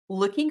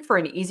Looking for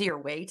an easier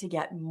way to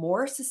get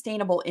more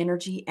sustainable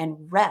energy and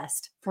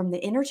rest from the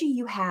energy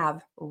you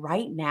have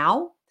right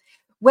now?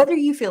 Whether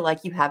you feel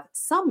like you have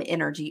some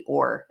energy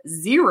or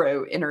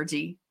zero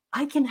energy,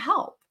 I can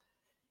help.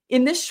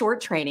 In this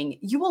short training,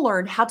 you will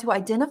learn how to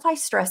identify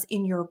stress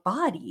in your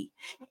body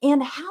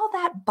and how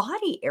that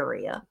body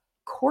area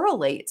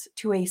correlates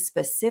to a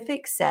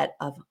specific set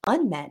of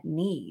unmet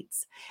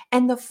needs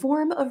and the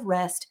form of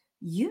rest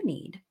you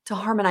need to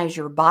harmonize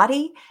your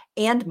body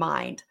and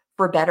mind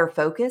for better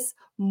focus,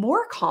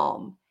 more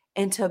calm,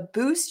 and to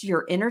boost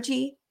your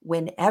energy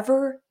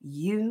whenever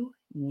you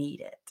need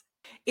it.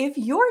 If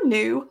you're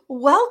new,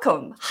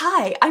 welcome.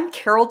 Hi, I'm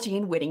Carol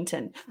Jean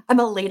Whittington.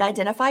 I'm a late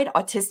identified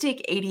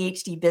autistic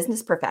ADHD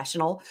business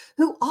professional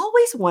who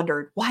always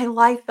wondered why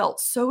life felt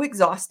so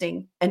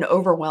exhausting and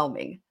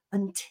overwhelming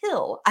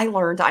until I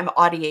learned I'm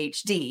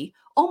ADHD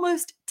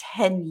almost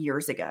 10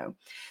 years ago.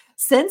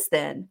 Since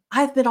then,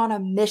 I've been on a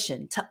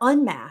mission to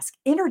unmask,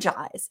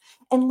 energize,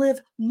 and live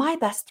my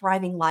best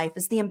thriving life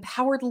as the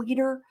empowered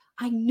leader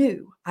I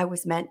knew I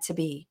was meant to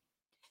be.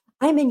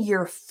 I'm in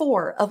year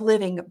 4 of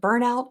living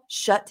burnout,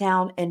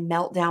 shutdown, and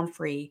meltdown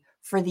free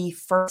for the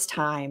first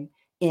time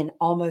in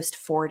almost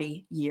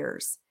 40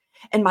 years.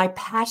 And my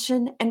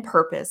passion and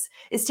purpose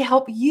is to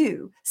help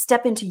you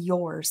step into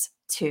yours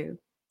too.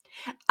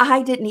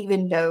 I didn't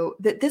even know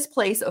that this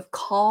place of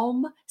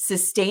calm,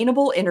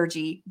 sustainable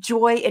energy,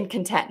 joy, and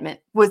contentment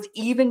was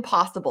even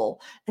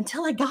possible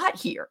until I got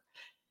here.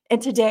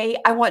 And today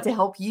I want to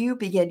help you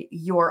begin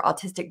your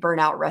autistic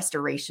burnout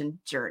restoration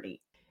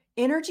journey.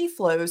 Energy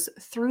flows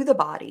through the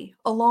body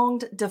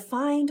along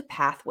defined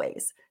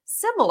pathways,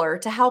 similar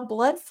to how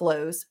blood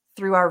flows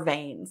through our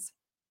veins.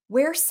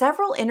 Where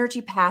several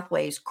energy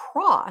pathways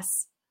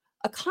cross,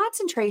 a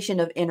concentration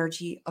of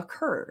energy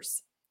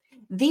occurs.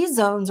 These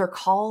zones are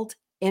called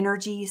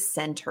energy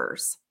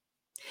centers.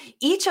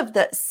 Each of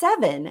the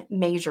 7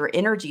 major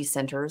energy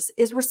centers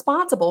is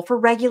responsible for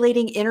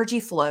regulating energy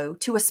flow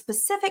to a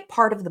specific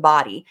part of the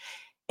body.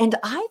 And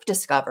I've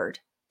discovered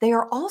they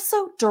are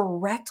also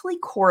directly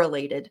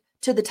correlated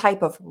to the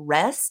type of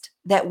rest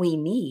that we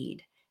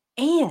need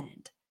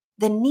and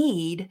the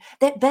need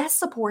that best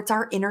supports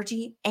our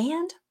energy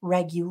and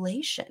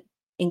regulation,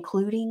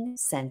 including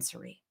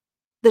sensory.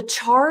 The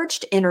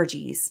charged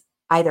energies,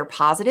 either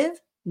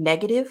positive,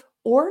 negative,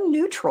 or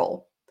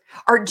neutral,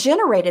 are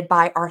generated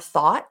by our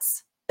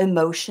thoughts,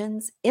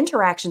 emotions,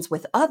 interactions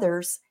with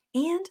others,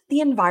 and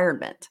the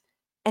environment.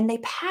 And they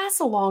pass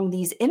along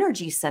these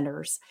energy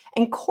centers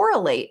and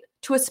correlate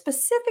to a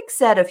specific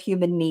set of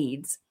human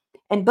needs,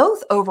 and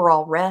both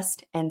overall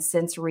rest and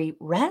sensory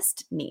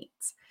rest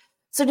needs.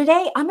 So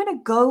today I'm going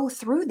to go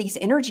through these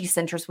energy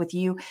centers with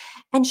you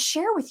and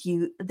share with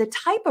you the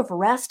type of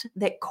rest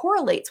that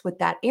correlates with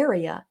that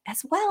area,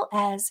 as well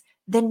as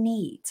the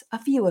needs, a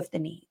few of the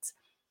needs.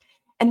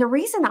 And the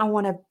reason I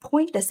want to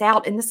point this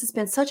out, and this has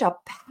been such a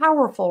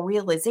powerful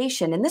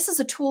realization, and this is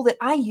a tool that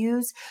I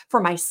use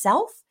for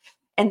myself,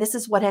 and this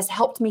is what has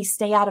helped me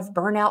stay out of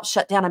burnout,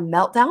 shutdown, and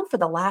meltdown for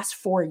the last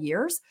 4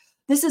 years.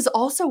 This is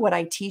also what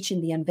I teach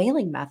in the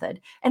unveiling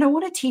method, and I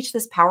want to teach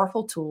this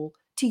powerful tool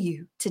to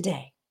you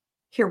today.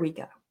 Here we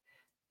go.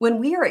 When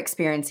we are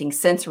experiencing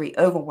sensory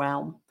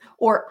overwhelm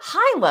or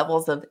high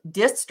levels of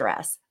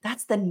distress,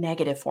 that's the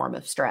negative form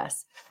of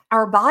stress,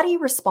 our body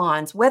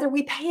responds whether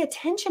we pay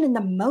attention in the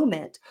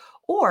moment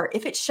or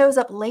if it shows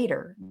up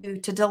later due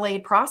to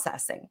delayed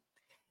processing.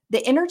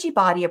 The energy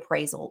body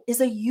appraisal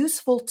is a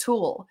useful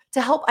tool to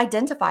help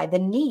identify the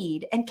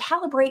need and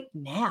calibrate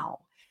now,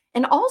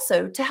 and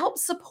also to help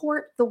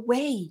support the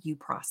way you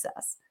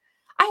process.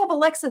 I have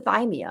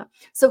alexithymia,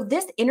 so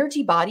this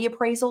energy body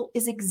appraisal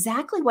is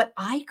exactly what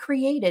I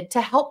created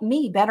to help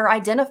me better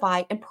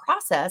identify and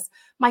process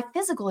my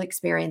physical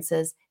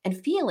experiences and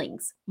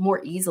feelings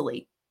more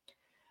easily.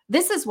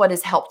 This is what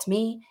has helped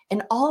me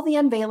and all the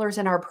unveilers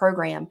in our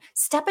program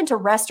step into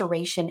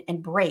restoration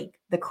and break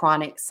the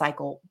chronic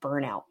cycle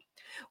burnout.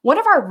 One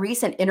of our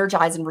recent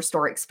Energize and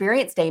Restore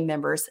Experience Day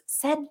members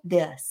said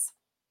this: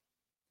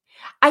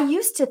 I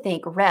used to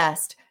think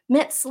rest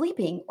meant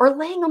sleeping or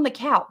laying on the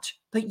couch,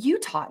 but you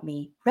taught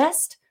me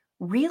rest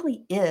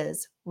really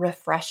is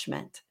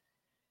refreshment.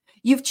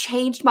 You've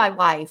changed my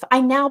life.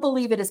 I now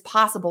believe it is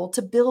possible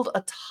to build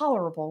a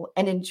tolerable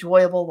and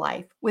enjoyable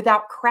life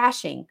without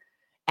crashing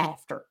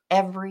after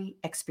every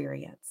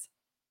experience.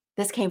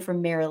 This came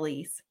from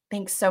Marilise.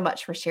 Thanks so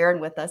much for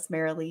sharing with us,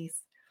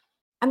 Marilise.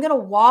 I'm going to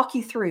walk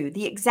you through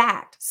the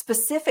exact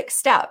specific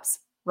steps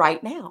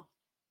right now.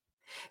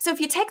 So if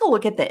you take a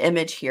look at the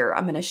image here,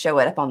 I'm going to show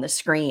it up on the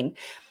screen.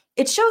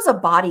 It shows a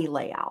body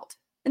layout,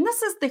 and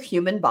this is the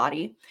human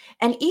body,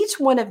 and each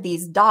one of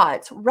these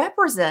dots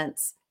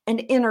represents an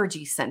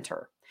energy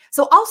center.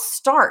 So I'll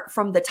start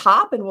from the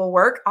top and we'll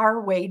work our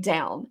way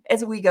down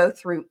as we go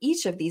through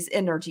each of these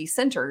energy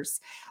centers,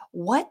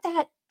 what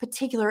that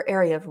particular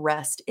area of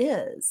rest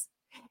is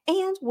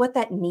and what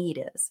that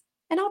need is.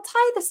 And I'll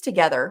tie this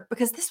together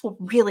because this will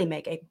really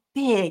make a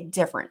big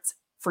difference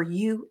for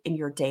you in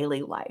your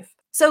daily life.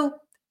 So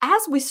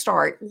as we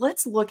start,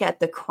 let's look at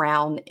the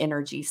crown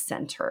energy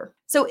center.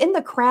 So, in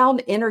the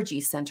crown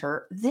energy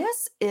center,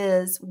 this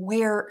is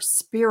where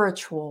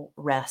spiritual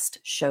rest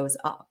shows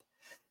up.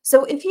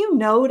 So, if you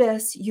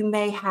notice, you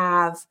may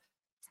have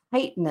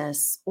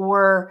tightness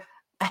or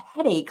a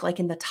headache, like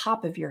in the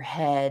top of your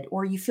head,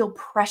 or you feel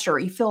pressure,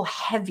 you feel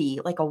heavy,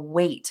 like a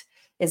weight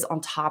is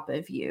on top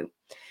of you.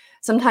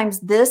 Sometimes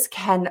this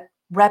can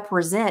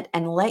represent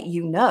and let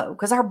you know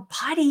because our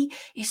body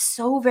is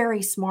so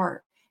very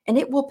smart and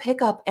it will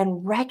pick up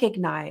and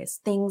recognize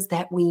things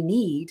that we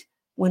need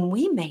when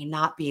we may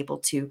not be able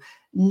to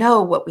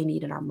know what we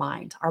need in our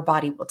mind. Our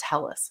body will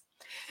tell us.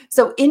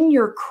 So, in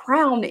your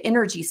crown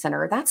energy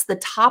center, that's the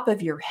top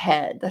of your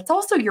head. That's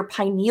also your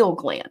pineal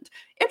gland.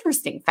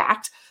 Interesting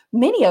fact,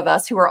 many of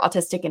us who are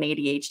autistic and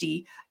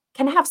ADHD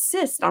can have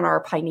cysts on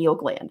our pineal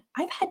gland.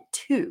 I've had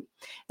two.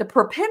 The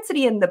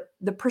propensity and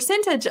the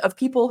percentage of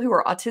people who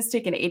are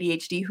autistic and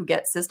ADHD who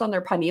get cysts on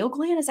their pineal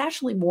gland is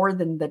actually more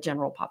than the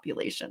general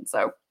population.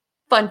 So,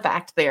 fun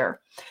fact there.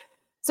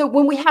 So,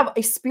 when we have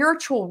a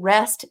spiritual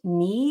rest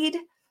need,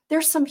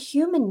 there's some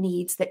human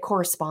needs that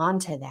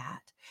correspond to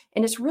that.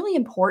 And it's really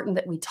important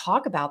that we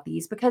talk about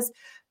these because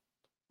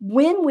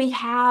when we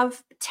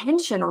have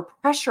tension or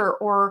pressure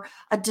or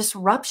a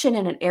disruption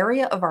in an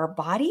area of our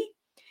body,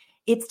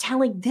 it's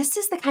telling this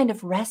is the kind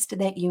of rest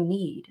that you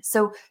need.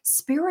 So,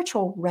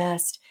 spiritual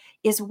rest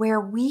is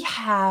where we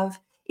have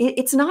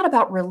it's not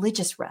about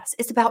religious rest,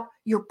 it's about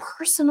your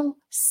personal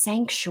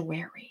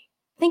sanctuary.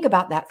 Think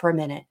about that for a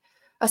minute.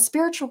 A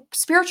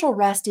spiritual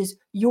rest is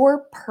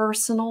your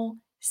personal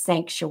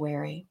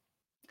sanctuary.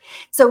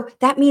 So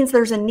that means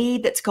there's a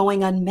need that's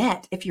going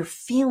unmet if you're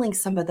feeling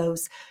some of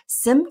those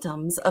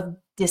symptoms of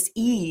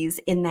dis-ease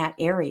in that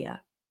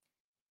area.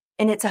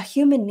 And it's a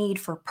human need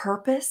for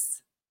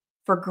purpose,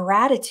 for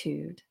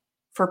gratitude,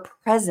 for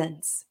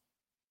presence,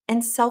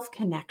 and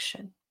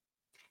self-connection.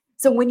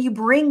 So when you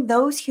bring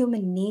those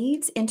human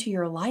needs into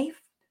your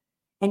life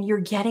and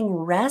you're getting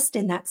rest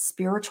in that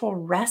spiritual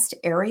rest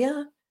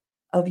area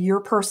of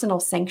your personal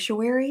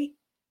sanctuary,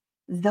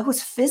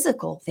 those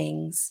physical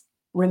things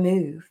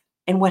remove.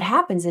 And what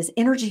happens is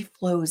energy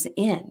flows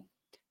in.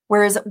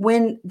 Whereas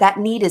when that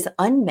need is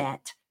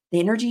unmet, the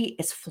energy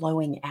is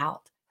flowing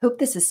out. Hope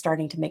this is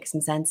starting to make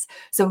some sense.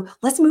 So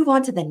let's move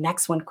on to the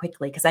next one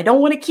quickly because I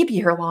don't want to keep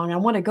you here long. I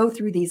want to go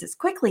through these as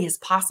quickly as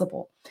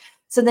possible.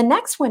 So the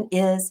next one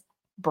is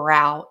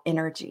brow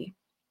energy.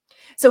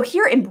 So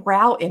here in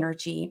brow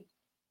energy,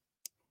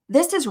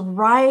 this is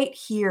right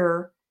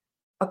here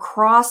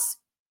across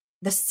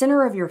the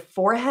center of your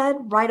forehead,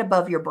 right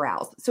above your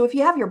brows. So if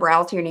you have your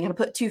brows here and you're going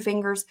to put two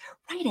fingers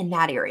right in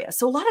that area.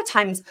 So a lot of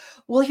times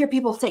we'll hear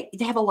people say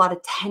they have a lot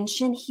of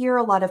tension here,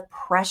 a lot of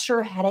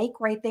pressure, headache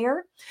right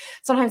there.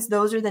 Sometimes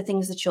those are the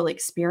things that you'll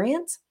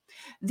experience.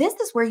 This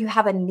is where you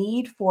have a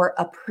need for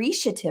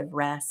appreciative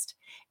rest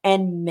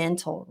and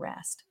mental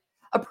rest.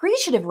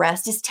 Appreciative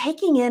rest is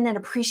taking in and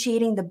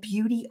appreciating the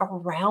beauty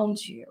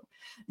around you.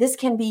 This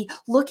can be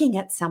looking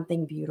at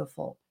something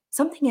beautiful,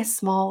 something as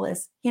small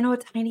as, a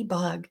tiny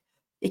bug.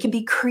 It can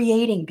be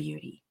creating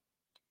beauty.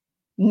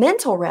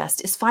 Mental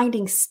rest is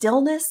finding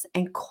stillness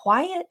and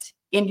quiet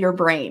in your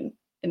brain.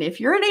 And if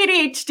you're an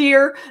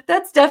ADHDer,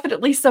 that's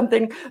definitely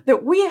something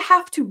that we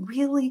have to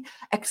really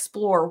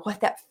explore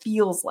what that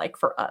feels like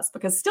for us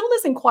because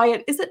stillness and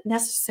quiet isn't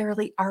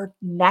necessarily our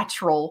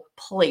natural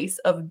place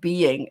of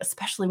being,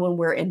 especially when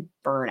we're in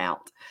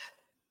burnout.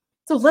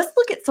 So let's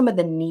look at some of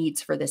the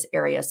needs for this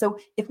area. So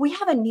if we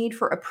have a need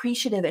for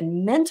appreciative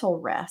and mental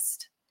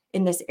rest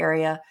in this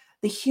area,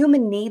 the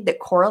human need that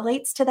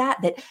correlates to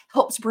that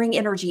helps bring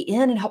energy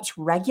in and helps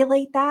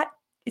regulate that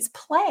is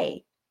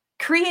play,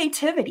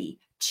 creativity,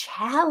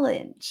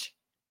 challenge,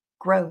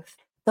 growth.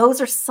 Those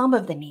are some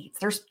of the needs.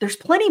 There's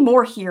plenty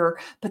more here,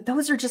 but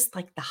those are just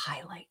like the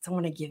highlights I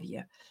want to give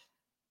you.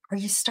 Are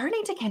you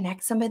starting to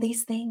connect some of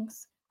these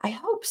things? I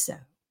hope so.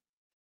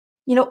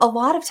 A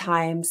lot of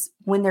times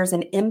when there's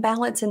an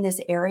imbalance in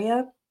this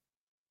area,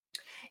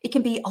 it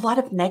can be a lot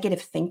of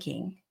negative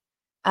thinking.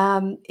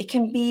 It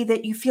can be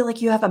that you feel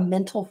like you have a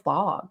mental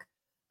fog.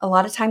 A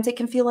lot of times it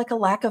can feel like a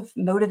lack of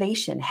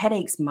motivation,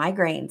 headaches,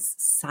 migraines,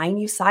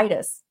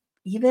 sinusitis,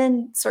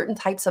 even certain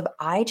types of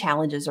eye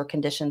challenges or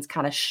conditions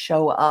kind of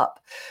show up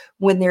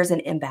when there's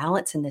an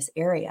imbalance in this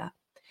area.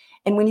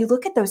 And when you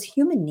look at those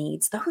human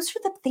needs, those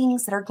are the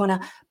things that are going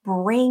to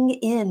bring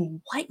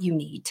in what you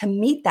need to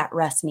meet that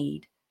rest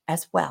need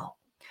as well.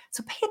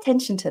 So pay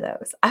attention to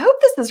those. I hope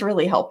this is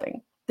really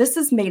helping. This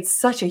has made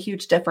such a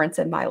huge difference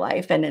in my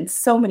life and in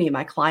so many of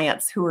my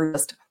clients who are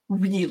just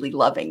really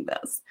loving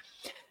this.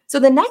 So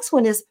the next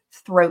one is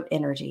throat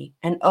energy.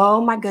 And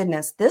oh my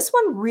goodness, this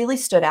one really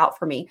stood out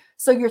for me.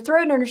 So your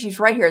throat energy is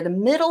right here, the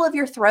middle of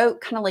your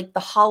throat, kind of like the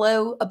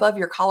hollow above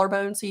your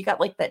collarbone. So you got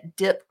like that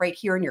dip right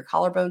here in your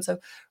collarbone. So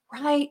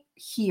right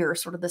here,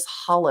 sort of this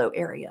hollow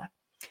area.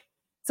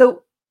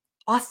 So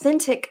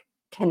authentic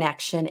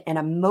connection and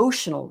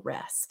emotional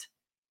rest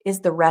is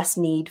the rest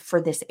need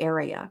for this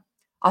area.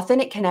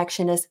 Authentic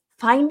connection is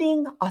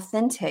finding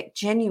authentic,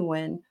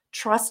 genuine,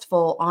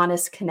 trustful,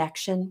 honest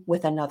connection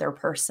with another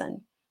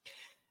person.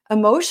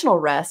 Emotional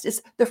rest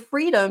is the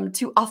freedom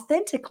to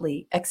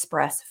authentically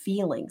express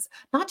feelings,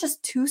 not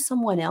just to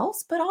someone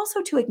else, but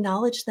also to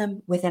acknowledge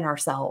them within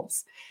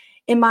ourselves.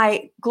 In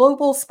my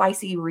global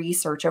spicy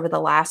research over the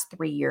last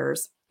 3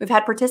 years, we've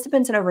had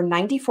participants in over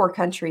 94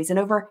 countries and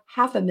over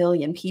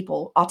 500,000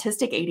 people,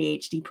 autistic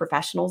ADHD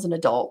professionals and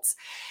adults.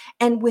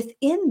 And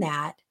within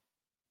that,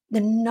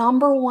 the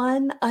number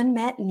one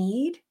unmet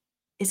need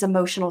is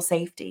emotional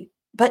safety,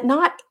 but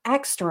not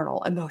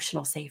external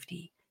emotional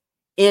safety,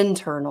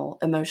 internal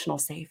emotional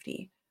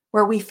safety,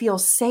 where we feel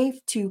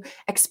safe to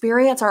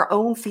experience our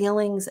own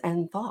feelings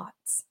and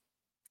thoughts.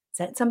 Is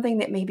that something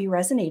that may be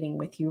resonating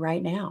with you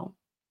right now?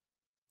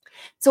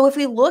 So, if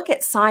we look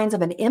at signs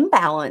of an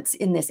imbalance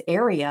in this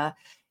area,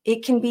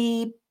 it can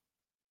be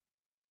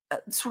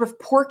sort of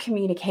poor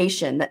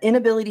communication, the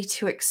inability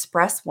to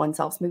express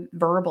oneself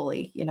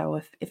verbally,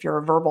 if you're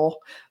a verbal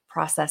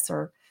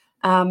processor,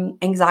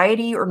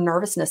 anxiety or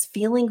nervousness,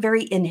 feeling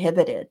very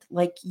inhibited,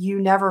 like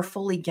you never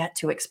fully get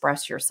to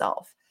express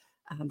yourself.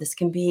 This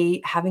can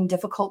be having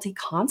difficulty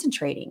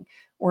concentrating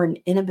or an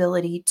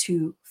inability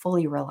to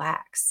fully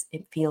relax.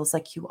 It feels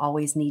like you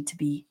always need to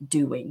be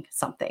doing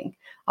something,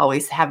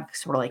 always have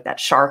sort of like that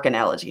shark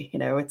analogy,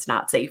 it's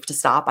not safe to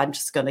stop. I'm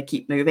just going to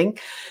keep moving.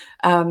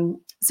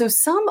 So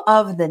some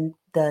of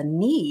the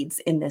needs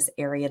in this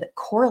area that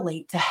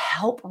correlate to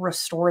help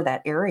restore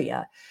that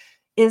area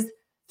is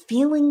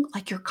feeling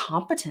like you're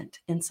competent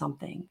in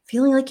something,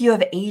 feeling like you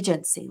have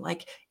agency,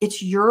 like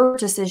it's your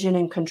decision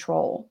and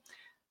control,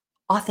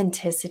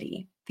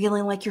 authenticity,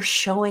 feeling like you're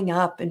showing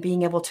up and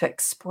being able to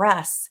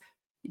express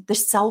the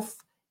self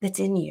that's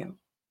in you,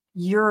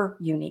 your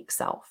unique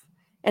self,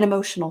 and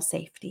emotional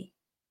safety,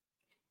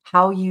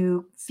 how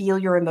you feel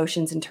your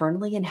emotions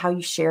internally and how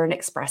you share and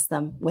express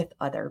them with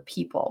other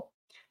people.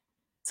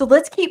 So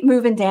let's keep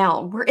moving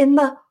down. We're in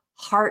the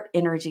heart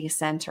energy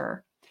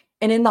center.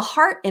 And in the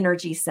heart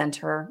energy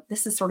center,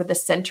 this is sort of the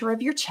center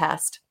of your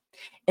chest.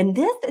 And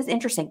this is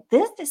interesting.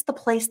 This is the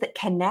place that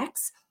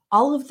connects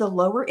all of the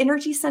lower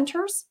energy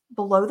centers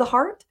below the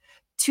heart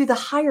to the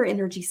higher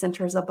energy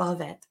centers above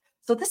it.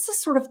 So this is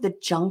sort of the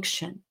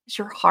junction. It's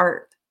your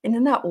heart.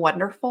 Isn't that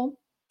wonderful?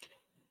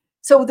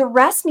 So the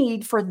rest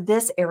need for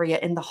this area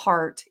in the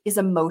heart is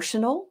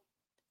emotional,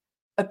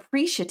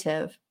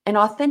 appreciative, and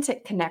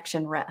authentic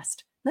connection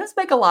rest. Those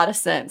make a lot of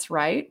sense,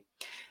 right?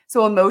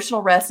 So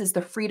emotional rest is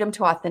the freedom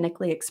to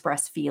authentically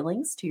express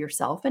feelings to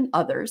yourself and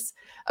others.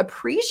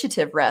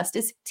 Appreciative rest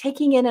is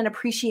taking in and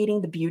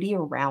appreciating the beauty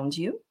around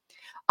you.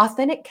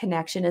 Authentic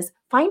connection is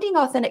finding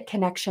authentic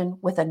connection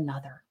with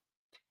another,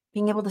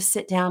 being able to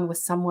sit down with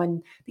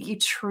someone that you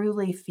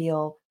truly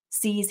feel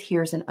sees,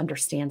 hears, and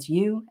understands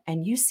you,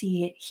 and you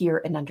see,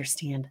 hear, and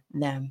understand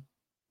them.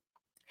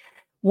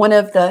 One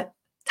of the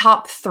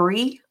top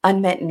 3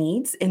 unmet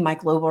needs in my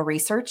global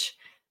research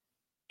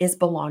is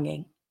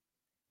belonging,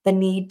 the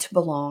need to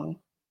belong.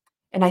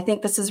 And I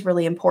think this is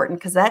really important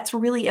because that's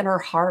really in our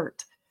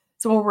heart.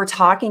 So when we're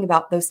talking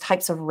about those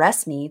types of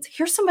rest needs,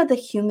 here's some of the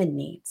human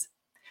needs: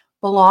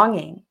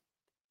 belonging,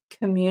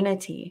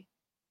 community,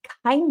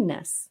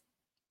 kindness,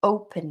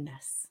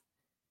 openness.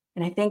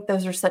 And I think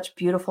those are such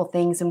beautiful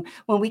things. And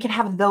when we can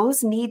have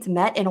those needs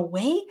met in a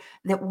way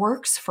that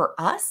works for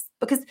us,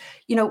 because,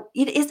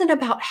 it isn't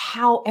about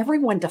how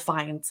everyone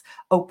defines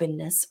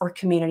openness or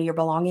community or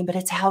belonging, but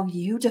it's how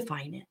you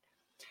define it,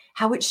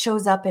 how it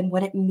shows up and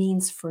what it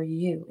means for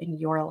you in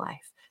your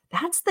life.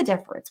 That's the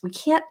difference. We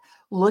can't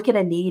look at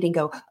a need and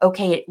go,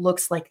 okay, it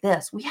looks like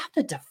this. We have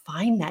to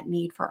define that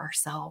need for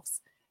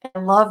ourselves. And I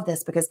love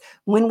this because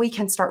when we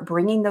can start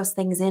bringing those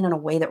things in a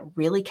way that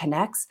really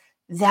connects,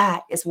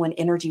 that is when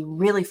energy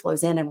really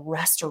flows in and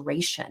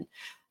restoration.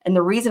 And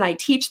the reason I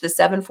teach the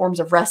 7 forms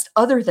of rest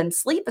other than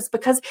sleep is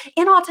because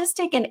in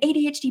autistic and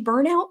ADHD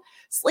burnout,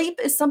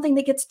 sleep is something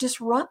that gets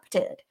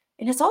disrupted.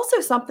 And it's also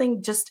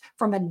something just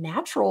from a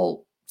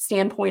natural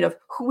standpoint of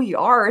who we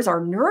are as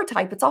our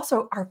neurotype, it's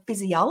also our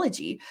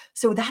physiology.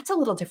 So that's a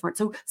little different.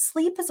 So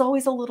sleep is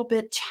always a little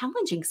bit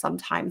challenging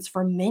sometimes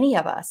for many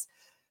of us.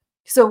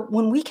 So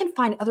when we can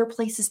find other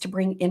places to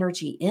bring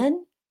energy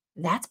in,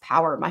 that's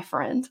power, my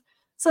friend.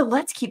 So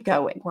let's keep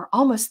going. We're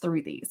almost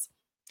through these.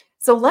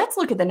 So let's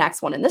look at the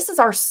next one. And this is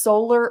our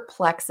solar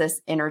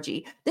plexus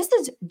energy. This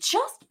is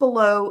just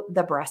below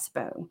the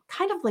breastbone,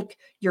 kind of like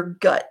your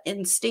gut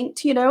instinct.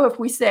 If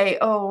we say,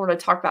 oh, I want to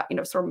talk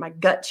about, sort of my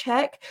gut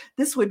check,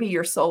 this would be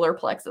your solar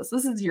plexus.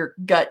 This is your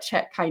gut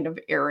check kind of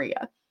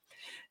area.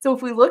 So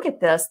if we look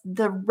at this,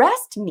 the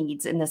rest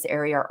needs in this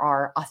area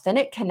are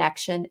authentic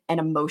connection and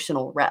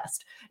emotional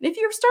rest. And if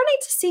you're starting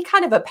to see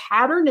kind of a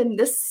pattern in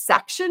this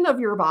section of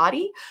your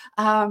body,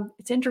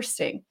 it's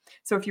interesting.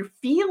 So if you're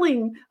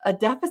feeling a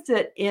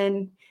deficit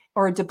in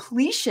or a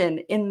depletion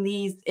in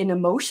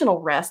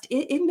emotional rest,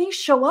 it may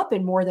show up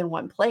in more than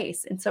one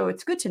place. And so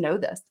it's good to know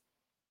this.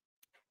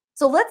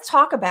 So let's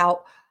talk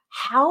about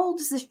how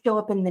does this show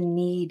up in the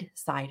need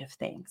side of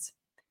things.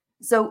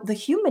 So the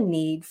human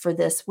need for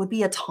this would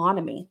be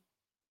autonomy.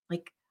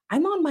 Like,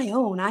 I'm on my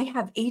own. I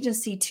have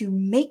agency to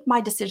make my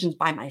decisions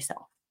by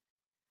myself.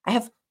 I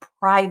have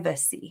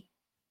privacy.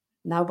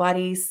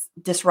 Nobody's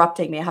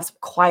disrupting me. I have some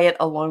quiet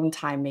alone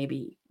time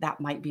maybe.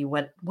 That might be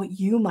what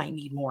you might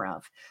need more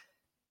of.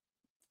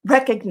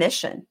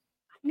 Recognition.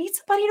 I need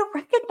somebody to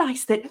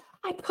recognize that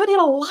I put in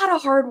a lot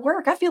of hard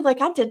work. I feel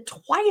like I did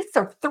twice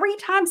or three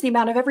times the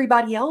amount of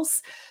everybody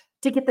else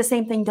to get the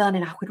same thing done,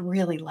 and I would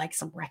really like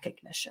some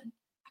recognition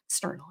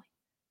externally.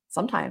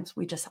 Sometimes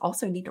we just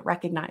also need to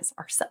recognize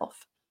ourselves.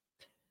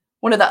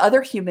 One of the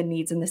other human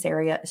needs in this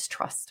area is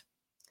trust.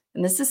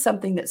 And this is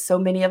something that so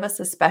many of us,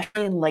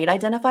 especially in late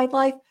identified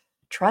life,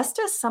 trust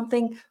is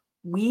something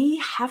we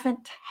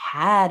haven't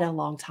had a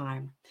long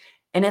time.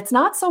 And it's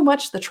not so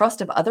much the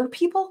trust of other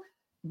people,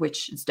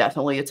 which is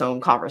definitely its own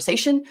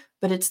conversation,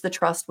 but it's the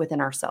trust within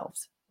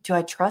ourselves. Do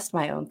I trust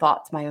my own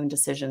thoughts, my own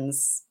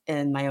decisions,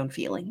 and my own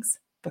feelings?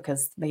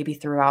 Because maybe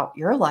throughout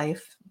your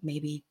life,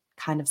 maybe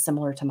kind of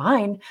similar to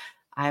mine,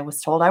 I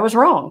was told I was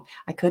wrong.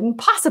 I couldn't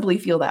possibly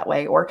feel that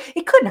way, or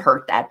it couldn't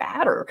hurt that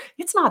bad, or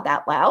it's not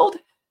that loud.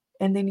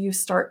 And then you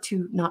start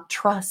to not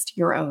trust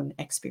your own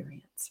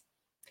experience.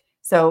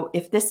 So,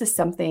 if this is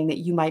something that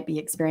you might be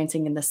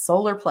experiencing in the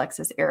solar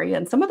plexus area,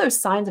 and some of those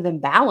signs of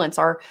imbalance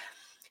are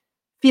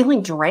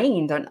feeling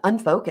drained and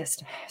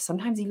unfocused,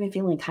 sometimes even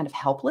feeling kind of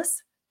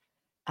helpless.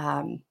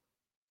 Um,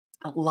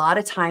 a lot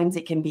of times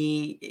it can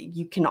be,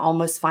 you can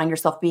almost find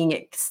yourself being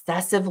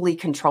excessively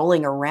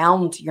controlling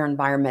around your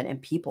environment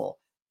and people.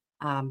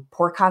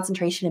 Poor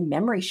concentration and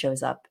memory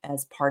shows up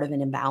as part of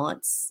an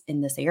imbalance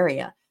in this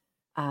area.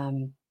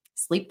 Um,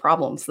 Sleep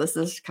problems. This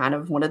is kind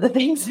of one of the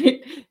things that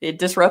it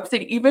disrupts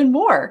it even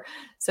more.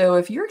 So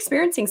if you're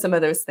experiencing some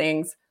of those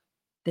things,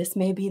 this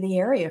may be the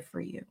area for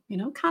you.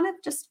 Kind of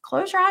just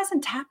close your eyes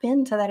and tap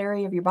into that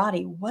area of your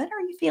body. What are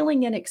you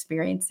feeling and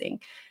experiencing?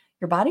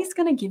 Your body's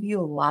going to give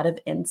you a lot of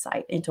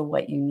insight into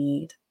what you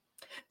need.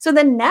 So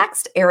the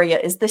next area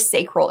is the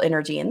sacral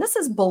energy, and this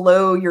is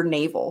below your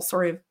navel,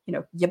 sort of,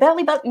 your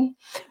belly button.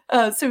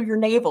 So your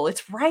navel,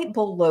 it's right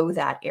below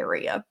that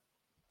area.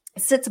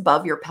 It sits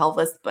above your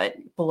pelvis, but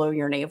below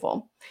your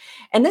navel.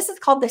 And this is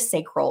called the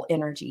sacral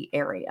energy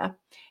area.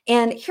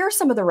 And here are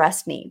some of the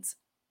rest needs: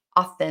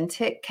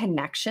 authentic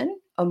connection,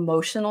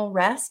 emotional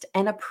rest,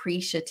 and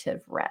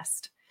appreciative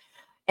rest.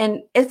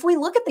 And if we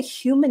look at the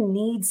human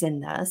needs in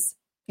this,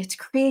 it's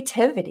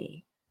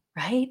creativity,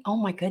 right? Oh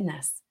my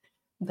goodness.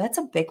 That's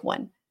a big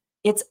one.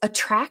 It's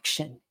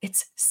attraction,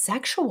 it's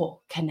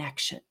sexual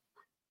connection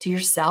to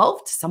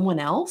yourself, to someone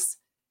else.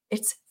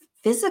 It's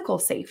physical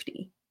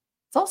safety.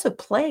 It's also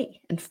play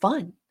and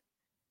fun.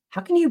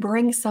 How can you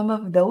bring some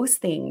of those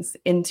things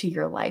into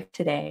your life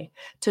today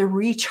to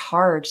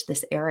recharge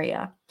this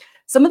area?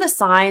 Some of the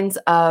signs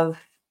of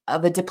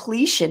a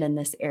depletion in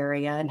this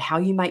area and how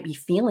you might be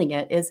feeling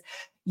it is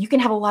you can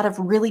have a lot of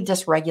really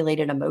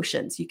dysregulated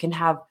emotions. You can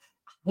have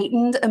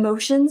heightened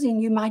emotions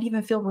and you might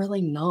even feel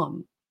really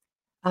numb.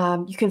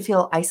 You can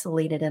feel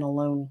isolated and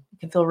alone. You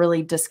can feel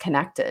really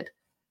disconnected.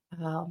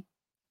 Um,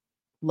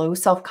 Low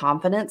self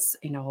confidence,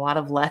 a lot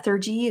of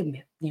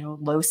lethargy,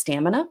 low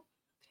stamina,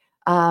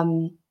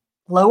 um,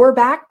 lower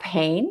back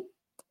pain.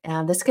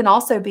 And this can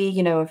also be,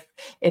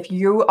 if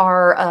you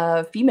are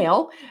a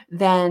female,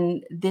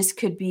 then this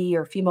could be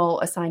your female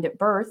assigned at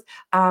birth.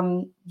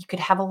 You could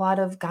have a lot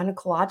of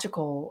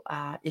gynecological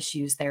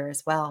issues there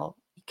as well.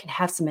 You can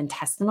have some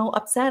intestinal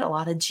upset, a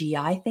lot of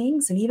GI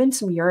things, and even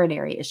some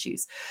urinary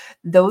issues.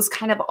 Those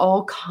kind of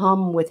all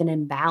come with an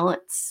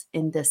imbalance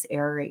in this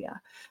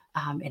area.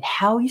 And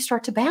how you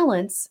start to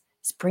balance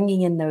is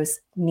bringing in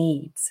those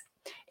needs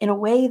in a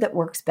way that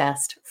works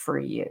best for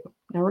you.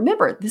 Now,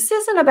 remember, this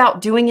isn't about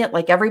doing it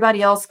like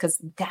everybody else,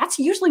 because that's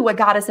usually what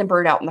got us in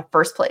burnout in the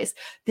first place.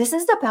 This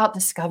is about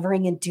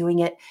discovering and doing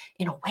it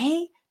in a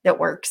way that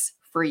works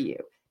for you.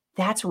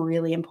 That's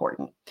really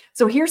important.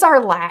 So here's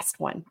our last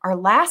one. Our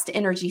last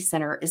energy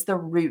center is the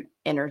root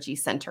energy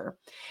center.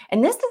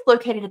 And this is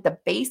located at the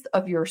base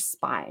of your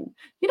spine.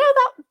 You know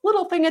that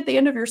little thing at the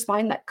end of your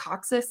spine, that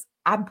coccyx?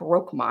 I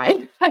broke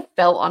mine. I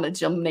fell on a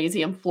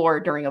gymnasium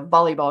floor during a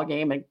volleyball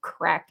game and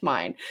cracked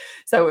mine.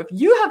 So if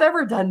you have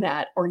ever done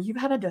that, or you've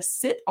had to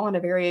sit on a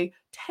very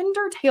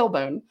tender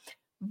tailbone,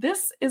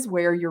 this is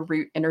where your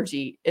root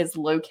energy is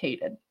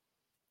located.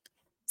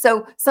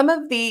 So some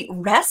of the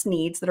rest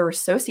needs that are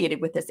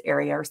associated with this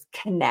area are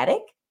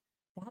kinetic.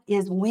 That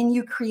is when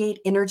you create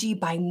energy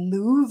by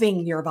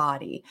moving your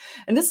body.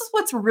 And this is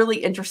what's really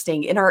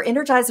interesting. In our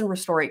Energize and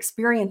Restore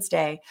Experience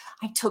Day,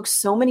 I took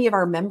so many of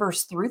our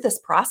members through this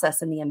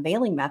process in the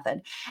unveiling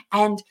method.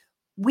 And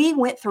we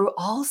went through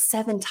all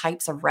 7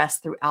 types of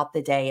rest throughout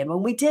the day. And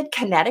when we did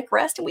kinetic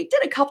rest, and we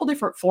did a couple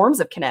different forms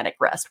of kinetic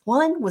rest,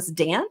 one was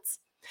dance,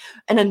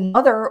 and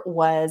another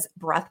was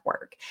breath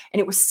work. And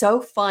it was so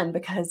fun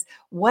because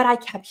what I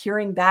kept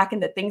hearing back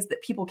and the things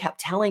that people kept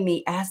telling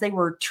me as they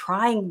were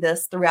trying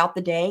this throughout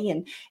the day,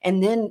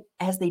 and then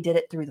as they did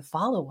it through the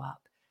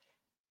follow-up,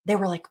 they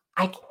were like,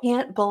 I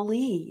can't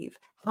believe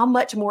how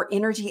much more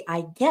energy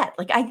I get.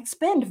 Like, I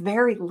expend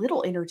very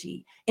little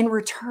energy. In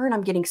return,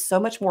 I'm getting so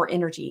much more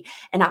energy.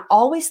 And I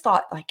always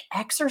thought like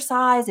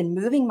exercise and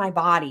moving my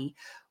body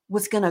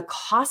was going to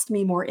cost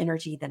me more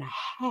energy than I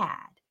had.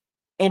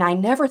 And I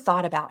never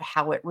thought about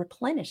how it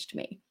replenished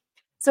me.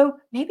 So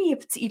maybe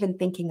it's even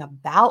thinking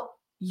about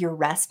your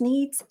rest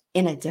needs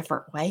in a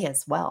different way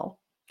as well.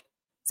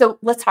 So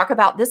let's talk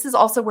about this is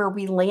also where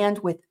we land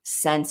with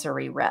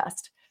sensory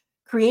rest,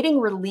 creating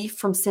relief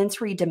from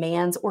sensory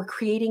demands or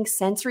creating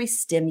sensory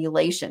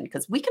stimulation,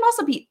 because we can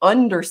also be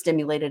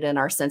understimulated in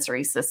our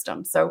sensory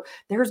system. So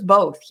there's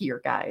both here,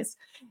 guys.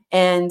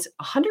 And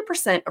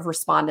 100% of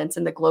respondents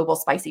in the global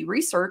spicy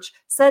research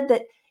said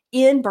that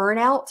in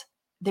burnout,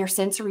 their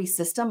sensory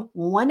system,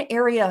 one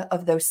area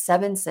of those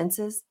seven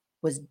senses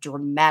was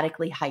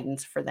dramatically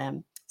heightened for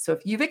them. So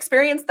if you've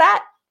experienced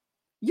that,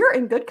 you're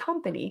in good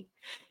company.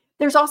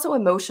 There's also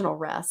emotional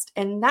rest,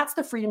 and that's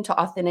the freedom to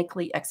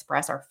authentically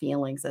express our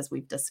feelings, as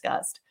we've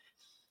discussed.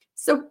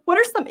 So, what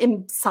are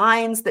some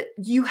signs that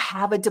you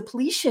have a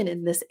depletion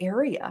in this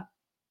area?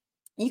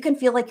 You can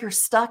feel like you're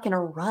stuck in a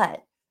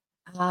rut.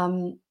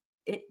 Um,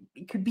 it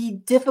could be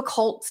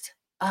difficult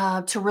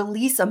to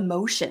release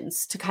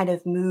emotions, to kind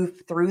of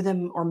move through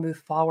them or move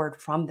forward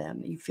from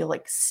them. You feel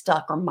like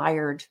stuck or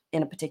mired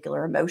in a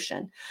particular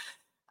emotion.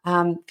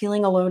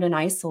 Feeling alone and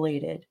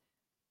isolated.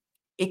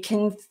 It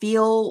can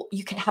feel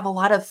you can have a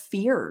lot of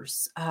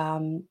fears.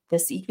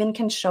 This even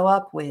can show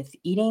up with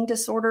eating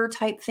disorder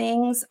type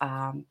things.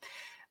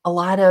 A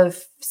lot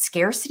of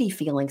scarcity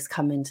feelings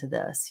come into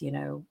this,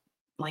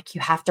 like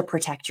you have to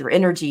protect your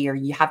energy or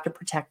you have to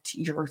protect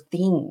your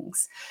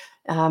things.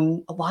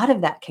 A lot of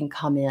that can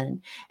come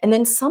in. And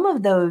then some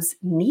of those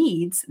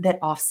needs that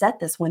offset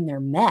this when they're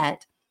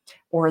met,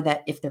 or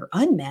that if they're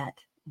unmet,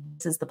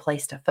 this is the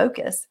place to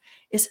focus,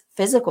 is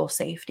physical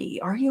safety.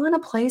 Are you in a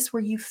place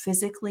where you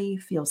physically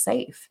feel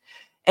safe?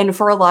 And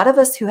for a lot of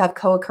us who have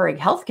co-occurring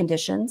health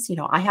conditions,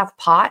 I have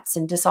POTS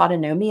and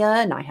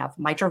dysautonomia, and I have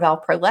mitral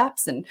valve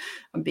prolapse, and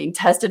I'm being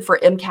tested for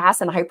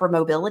MCAS and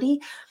hypermobility.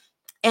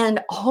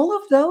 And all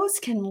of those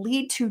can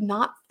lead to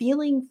not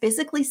feeling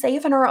physically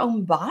safe in our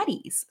own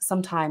bodies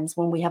sometimes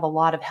when we have a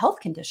lot of health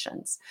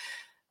conditions.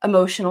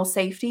 Emotional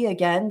safety,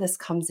 again, this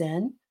comes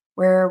in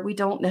where we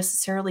don't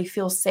necessarily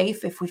feel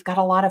safe if we've got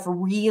a lot of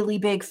really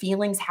big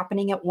feelings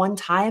happening at one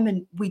time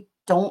and we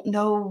don't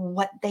know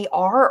what they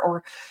are.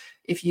 Or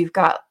if you've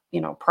got,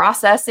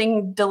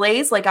 processing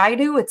delays like I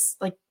do, it's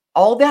like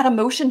all that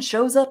emotion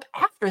shows up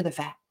after the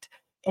fact.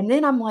 And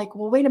then I'm like,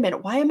 well, wait a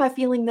minute, why am I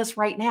feeling this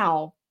right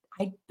now?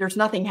 There's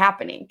nothing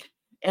happening.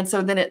 And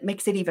so then it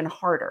makes it even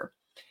harder.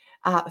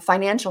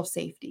 Financial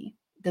safety.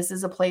 This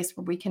is a place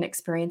where we can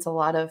experience a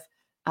lot of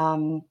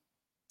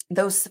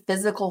those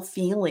physical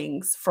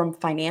feelings from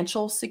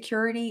financial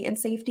security and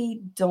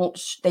safety.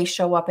 They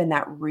show up in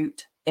that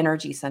root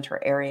energy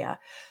center area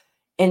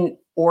in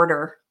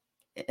order.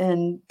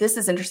 And this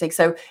is interesting.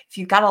 So if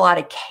you've got a lot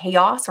of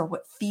chaos or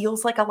what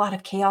feels like a lot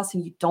of chaos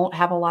and you don't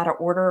have a lot of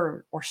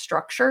order or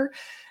structure,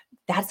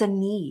 that's a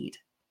need.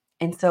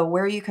 And so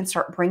where you can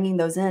start bringing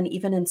those in,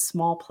 even in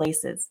small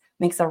places,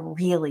 makes a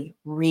really,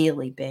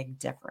 really big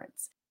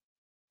difference.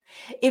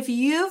 If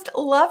you've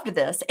loved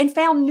this and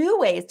found new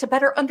ways to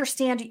better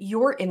understand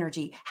your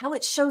energy, how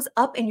it shows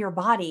up in your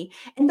body,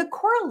 and the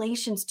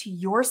correlations to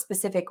your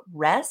specific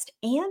rest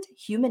and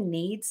human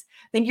needs,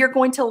 then you're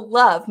going to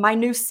love my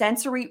new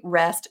sensory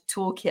rest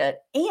toolkit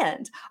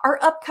and our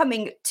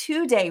upcoming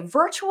 2-day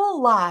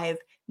virtual live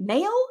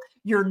Nail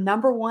Your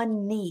Number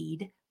One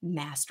Need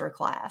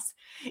masterclass.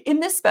 In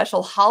this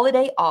special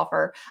holiday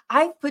offer,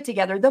 I've put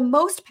together the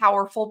most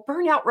powerful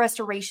burnout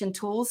restoration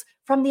tools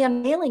from the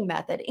Unnailing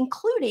Method,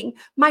 including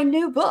my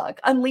new book,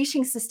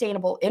 Unleashing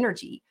Sustainable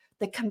Energy,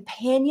 the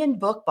companion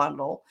book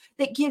bundle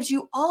that gives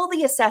you all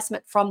the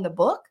assessment from the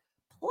book,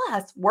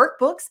 plus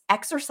workbooks,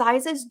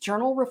 exercises,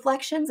 journal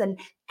reflections, and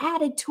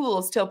added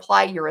tools to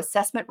apply your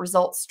assessment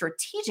results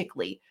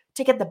strategically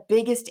to get the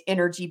biggest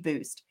energy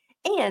boost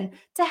and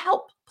to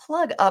help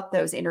plug up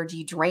those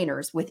energy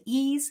drainers with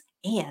ease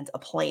and a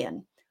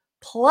plan.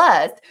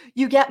 Plus,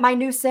 you get my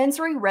new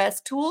sensory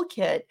rest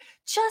toolkit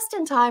just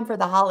in time for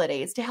the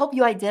holidays to help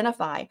you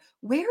identify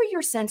where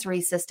your sensory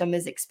system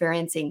is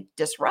experiencing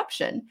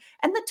disruption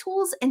and the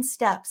tools and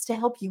steps to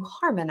help you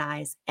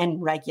harmonize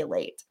and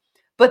regulate.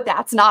 But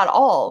that's not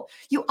all.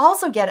 You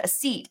also get a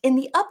seat in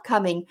the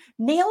upcoming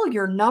Nail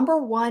Your Number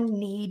One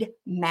Need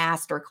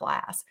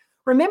masterclass.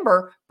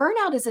 Remember,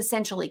 burnout is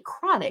essentially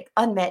chronic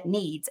unmet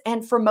needs.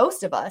 And for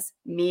most of us,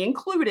 me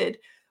included,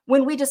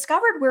 when we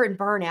discovered we're in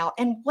burnout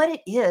and what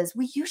it is,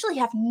 we usually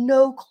have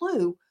no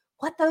clue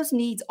what those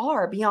needs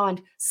are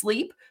beyond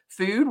sleep,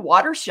 food,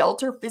 water,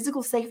 shelter,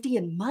 physical safety,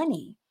 and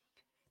money.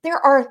 There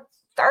are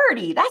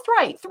 30, that's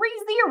right,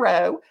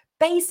 30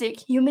 basic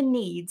human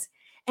needs,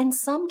 and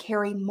some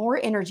carry more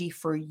energy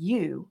for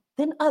you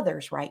than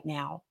others right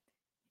now.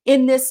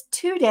 In this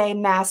 2-day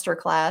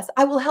masterclass,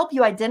 I will help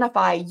you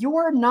identify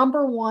your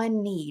number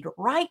one need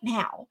right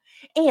now.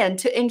 And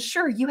to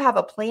ensure you have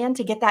a plan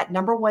to get that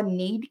number one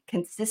need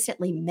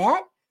consistently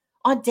met,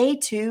 on day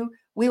 2,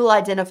 we will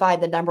identify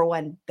the number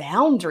one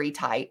boundary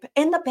type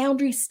and the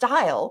boundary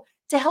style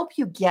to help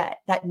you get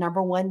that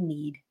number one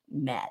need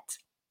met.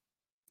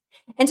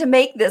 And to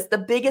make this the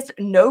biggest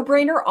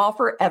no-brainer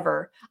offer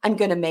ever, I'm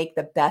going to make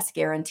the best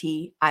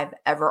guarantee I've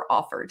ever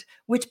offered,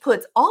 which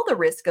puts all the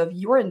risk of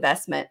your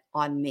investment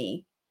on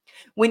me.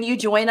 When you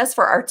join us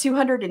for our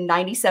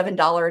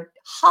 $297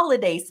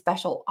 holiday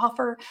special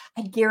offer,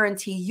 I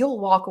guarantee you'll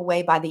walk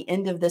away by the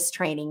end of this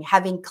training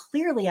having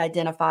clearly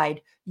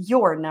identified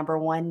your number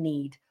one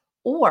need.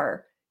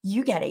 Or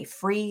you get a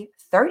free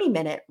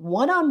 30-minute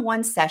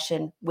one-on-one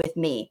session with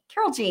me,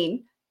 Carol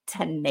Jean,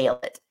 to nail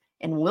it.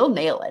 And we'll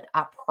nail it,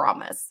 I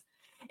promise.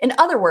 In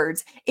other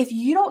words, if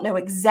you don't know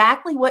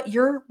exactly what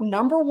your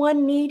number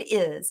one need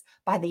is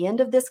by the end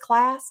of this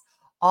class,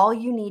 all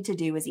you need to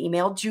do is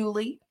email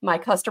Julie, my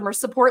customer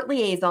support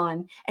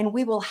liaison, and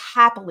we will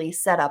happily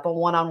set up a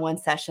one-on-one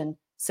session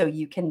so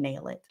you can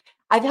nail it.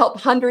 I've helped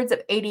hundreds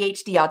of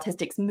ADHD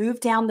autistics move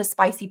down the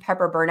spicy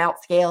pepper burnout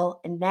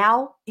scale, and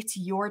now it's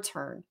your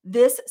turn.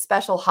 This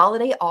special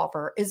holiday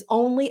offer is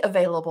only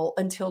available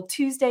until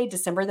Tuesday,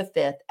 December the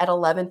 5th at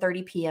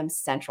 11:30 p.m.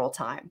 Central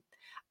Time.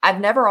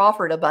 I've never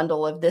offered a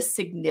bundle of this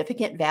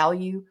significant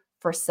value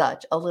for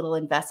such a little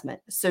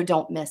investment, so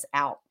don't miss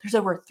out. There's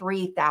over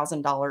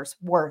 $3,000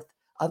 worth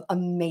of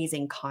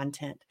amazing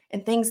content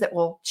and things that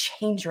will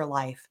change your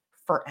life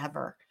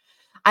forever.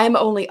 I am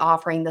only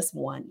offering this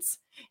once.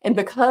 And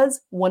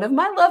because one of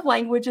my love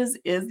languages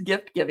is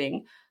gift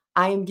giving,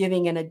 I am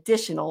giving an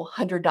additional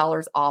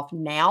 $100 off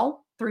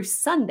now through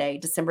Sunday,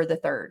 December the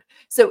 3rd.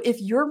 So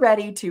if you're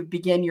ready to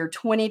begin your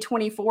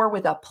 2024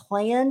 with a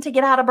plan to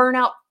get out of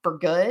burnout for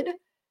good,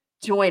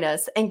 join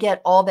us and get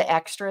all the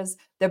extras,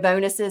 the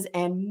bonuses,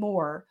 and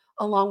more,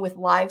 along with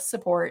live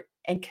support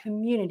and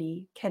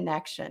community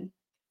connection.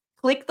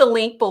 Click the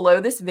link below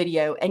this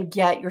video and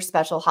get your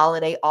special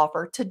holiday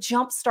offer to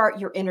jumpstart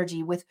your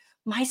energy with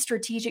my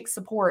strategic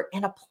support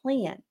and a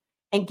plan,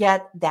 and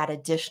get that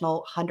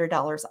additional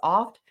 $100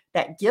 off,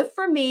 that gift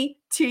from me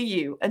to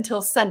you,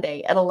 until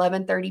Sunday at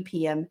 11:30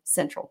 p.m.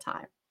 Central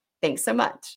Time. Thanks so much.